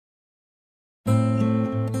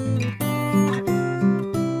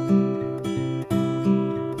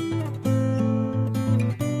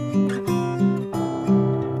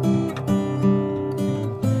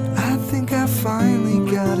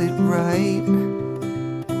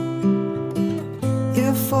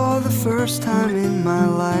here for the first time in my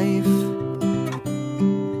life.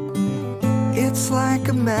 It's like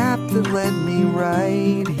a map that led me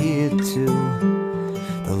right here to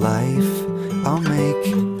the life I'll make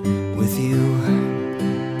with you.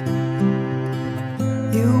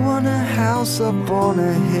 You want a house up on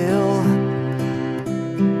a hill,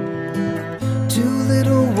 2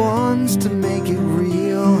 little ones to make it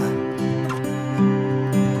real.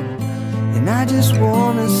 And I just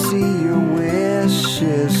wanna see your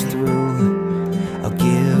wishes through. I'll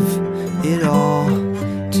give it all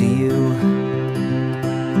to you.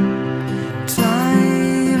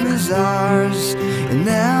 Time is ours, and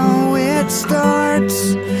now it starts.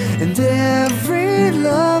 And every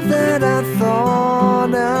love that I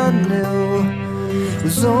thought I knew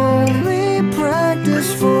was only practice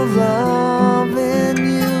for loving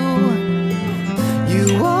you. You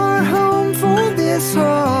are home for this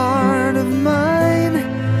heart of mine.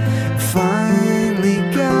 Finally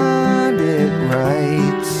got it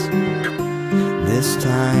right this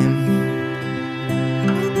time.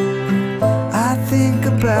 I think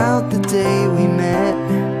about the day we met,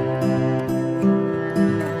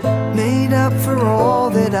 made up for all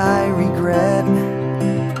that I regret.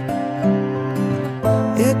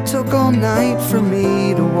 It took all night for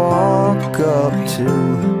me to walk up to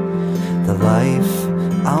the life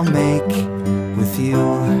I'll make with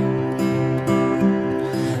you.